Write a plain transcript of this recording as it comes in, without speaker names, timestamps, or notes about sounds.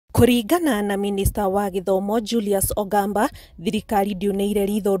Kũringana na Minista wa Gĩthomo Julius Ogamba, thirikari ndioneire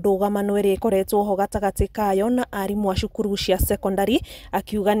ritho ndũgamano ĩrĩa ĩkoretwo ho gatagatĩ kayo na arimũ a cukuru cia secondary,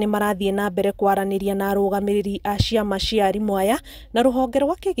 akiuga nĩ marathiĩ na mbere kwaranĩria na arũgamĩrĩri a ciama cia arimũ aya, na rũhonge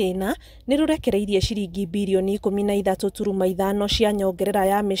rwa kĩgĩna nĩ rũrekereirie ciringi birioni 13.5 cia nyongerera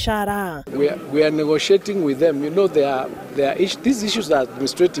ya mĩcara. We are negotiating with them. You know, these issues are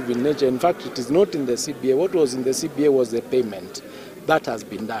administrative in nature. In fact, it is not in the CBA. What was in the CBA was the payment. That has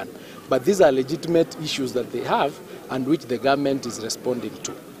been done. But these are legitimate issues that they have and which the government is responding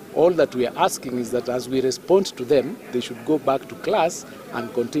to. All that we are asking is that as we respond to them, they should go back to class and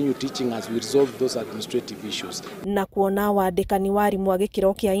continue teaching as we resolve those administrative issues. Na kuona wandĩkani wa arimũ a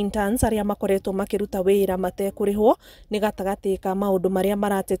gĩkĩro kĩa interns arĩa makoretwo makĩruta wĩra matekũrĩhwo nĩ gatagatĩ ka maũndũ marĩa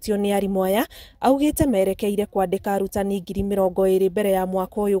maratetio nĩ arimũ aya, augĩte merekeire kwandĩka arutani 20,000 mbere ya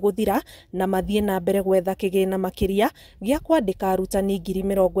mwaka ũyũ gũthira na mathiĩ na mbere gwetha kĩgĩna makĩria gĩa kwandĩka arutani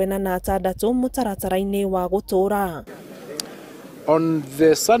 46,000 mũtaratara-inĩ wa gũtũũra. On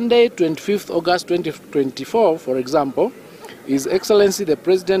the Sunday, 25th August 2024, for example, His Excellency the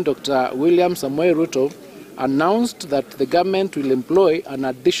President Dr. William Samoei Ruto announced that the government will employ an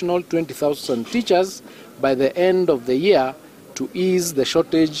additional 20,000 teachers by the end of the year to ease the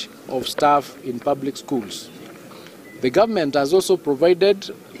shortage of staff in public schools. The government has also provided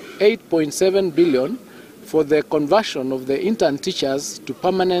 8.7 billion for the conversion of the intern teachers to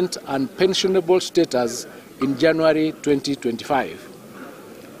permanent and pensionable status in January 2025.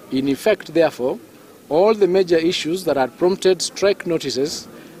 In effect, therefore, all the major issues that had prompted strike notices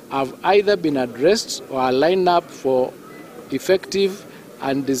have either been addressed or are lined up for effective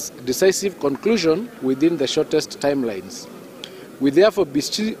and decisive conclusion within the shortest timelines. We therefore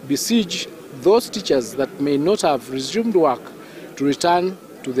beseech those teachers that may not have resumed work to return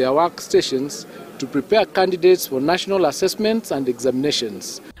to their workstations to prepare candidates for national assessments and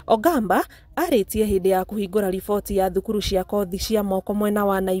examinations. Ogamba arĩtie hĩndĩ ya kũhingũra riboti ya thukuru cia kothi cia moko mwena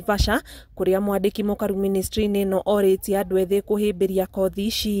wa Naivasha kũrĩa mwandĩki mũkaru ministry-inĩ ĩno orĩtie andũ ethĩ kũhĩmbĩria kothi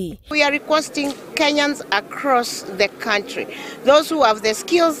ici. We are requesting Kenyans across the country, those who have the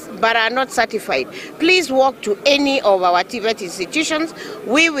skills but are not certified, please walk to any of our TVET institutions.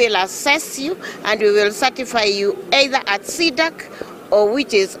 We will assess you and we will certify you either at CDAC, or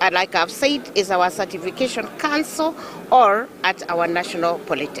which is, like I've said, is our certification council, or at our national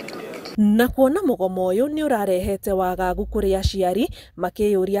polytechnic. Na kuona mũgomo ũyũ nĩ ũrarehete wagagu kũrĩ aciari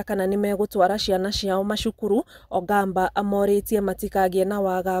makĩyũria kana nĩ megũtwara ciana ciao macukuru, Ogamba amorĩtie matikagĩe na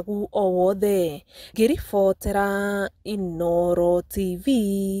wagagu o wothe. Ngĩribotera Inooro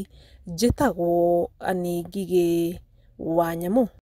TV, njĩtagwo Anĩ Ngigĩ wa Nyamũ.